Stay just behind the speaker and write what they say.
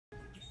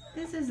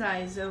This is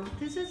Izo.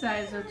 This is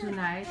Izo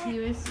tonight.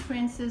 Here is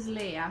Princess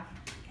Leia,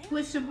 who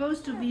is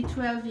supposed to be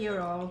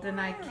 12-year-old, and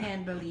I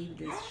can't believe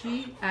this.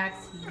 She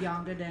acts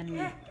younger than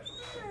me.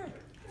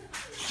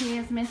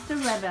 Here's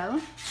Mr. Rebel,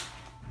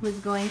 who is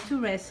going to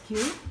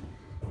rescue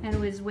and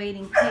who is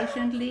waiting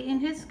patiently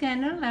in his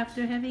kennel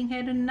after having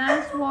had a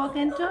nice walk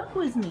and talk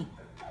with me.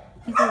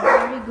 He's a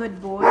very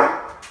good boy.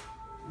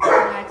 He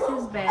likes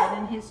his bed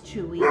and his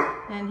chewy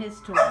and his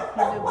toy.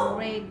 He's a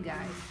great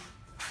guy.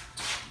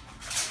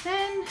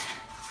 Then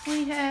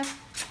we have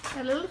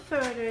a little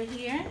further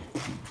here.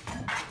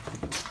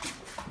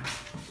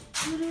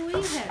 Who do we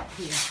have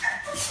here?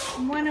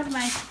 One of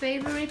my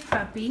favorite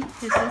puppies.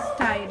 This is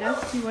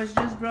Titus. He was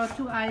just brought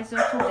to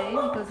Izo today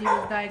because he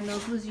was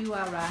diagnosed with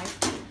URI.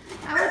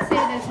 I would say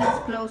that he's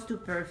close to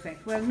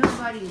perfect. Well,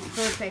 nobody is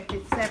perfect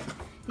except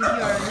if you're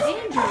an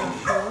angel,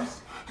 of course.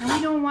 And we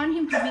don't want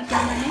him to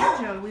become an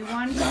angel. We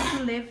want him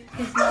to live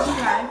his long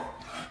life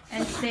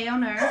and stay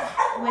on earth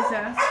with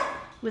us,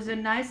 with a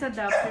nice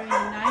adopter in a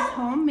nice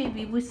home,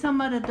 maybe with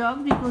some other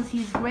dog because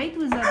he's great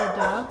with other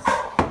dogs.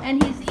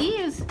 And his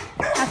ears,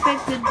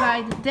 affected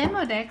by the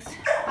Demodex,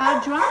 are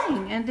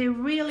drying, and they're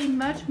really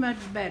much, much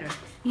better.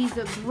 He's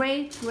a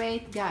great,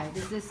 great guy.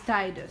 This is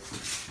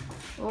Titus.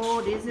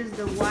 Oh, this is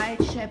the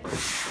white shepherd.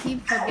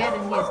 Keep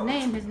forgetting his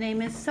name. His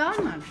name is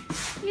Salman.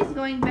 He's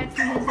going back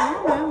to his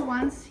owner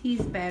once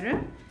he's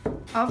better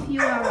of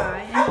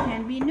URI and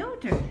can be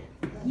neutered.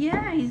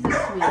 Yeah, he's a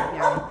sweet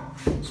guy.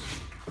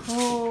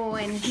 Oh,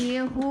 and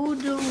here, who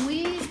do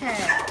we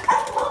have?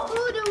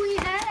 Who do we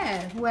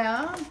have?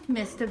 Well,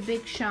 Mr.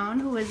 Big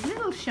Sean, who is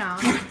little Sean,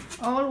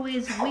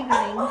 always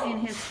wiggling in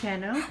his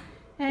kennel,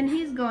 and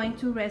he's going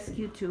to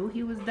rescue too.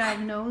 He was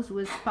diagnosed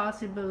with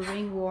possible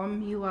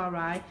ringworm,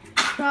 URI,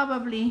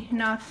 probably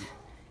not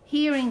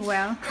hearing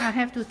well. I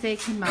have to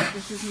take him out.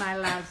 This is my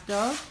last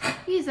dog.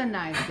 He's a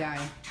nice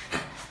guy.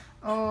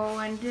 Oh,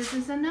 and this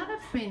is another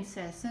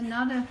princess,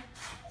 another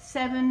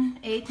 7,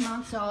 8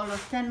 months old or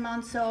 10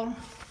 months old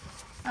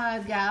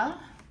gal.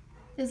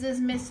 This is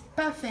Miss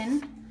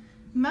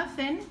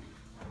Muffin,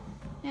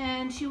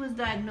 and she was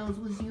diagnosed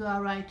with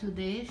URI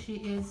today. She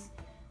is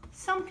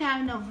some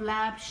kind of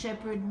lab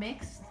shepherd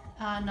mix,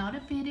 not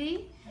a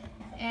pity,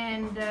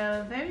 and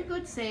very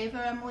good saver,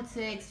 I would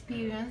say,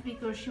 experience,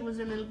 because she was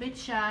a little bit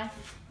shy,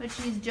 but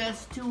she's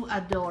just too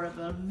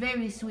adorable.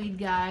 Very sweet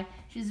guy.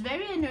 She's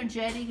very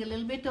energetic, a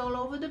little bit all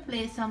over the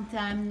place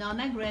sometimes,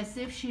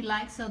 non-aggressive. She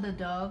likes other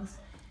dogs,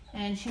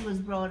 and she was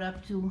brought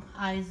up to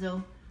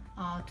Izo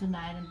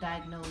tonight and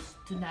diagnosed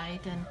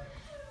tonight. And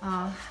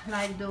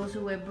like those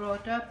who were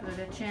brought up,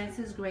 the chance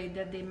is great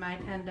that they might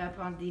end up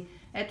on the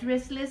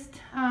at-risk list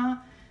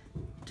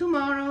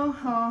tomorrow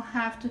or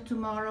after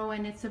tomorrow,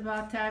 and it's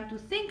about time to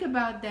think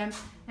about them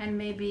and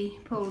maybe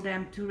pull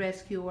them to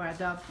rescue or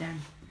adopt them.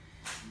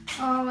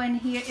 Oh, and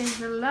here is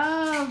the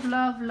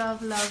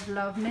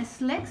love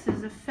Miss Lex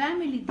is a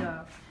family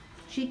dog.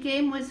 She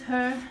came with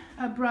her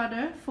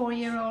brother,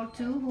 4-year-old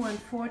too, who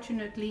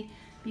unfortunately,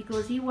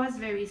 because he was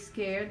very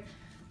scared,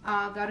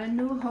 got a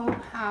new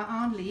hope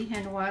only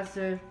and was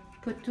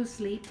put to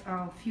sleep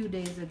a few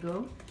days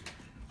ago.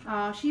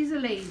 She's a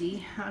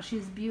lady.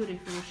 She's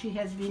beautiful. She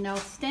has been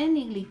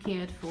outstandingly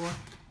cared for.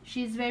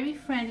 She's very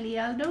friendly,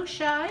 although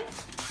shy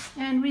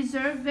and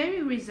reserved,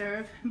 very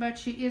reserved, but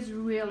she is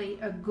really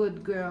a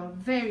good girl.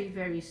 Very,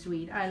 very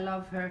sweet. I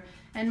love her.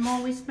 And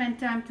more we spend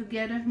time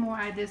together, more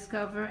I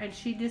discover, and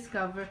she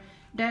discover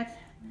that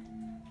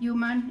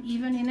human,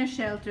 even in a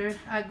shelter,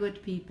 are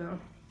good people.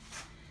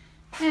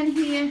 And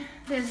here,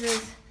 this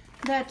is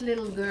that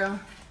little girl,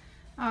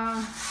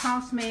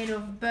 house made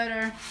of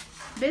butter,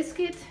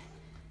 biscuit,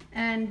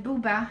 and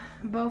Booba.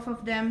 Both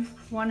of them,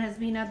 one has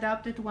been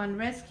adopted, one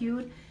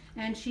rescued,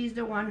 and she's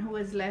the one who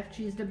is left.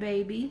 She's the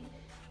baby,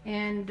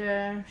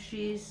 and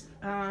she's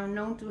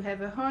known to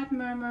have a heart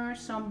murmur,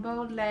 some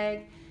bowed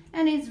leg,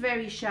 and is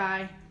very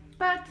shy,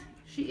 but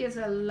she is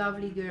a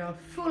lovely girl,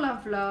 full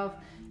of love.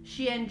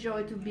 She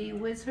enjoyed to be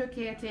with her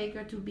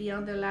caretaker, to be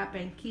on the lap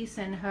and kiss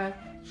and hug.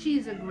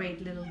 She's a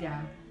great little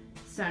gal.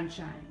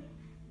 Sunshine.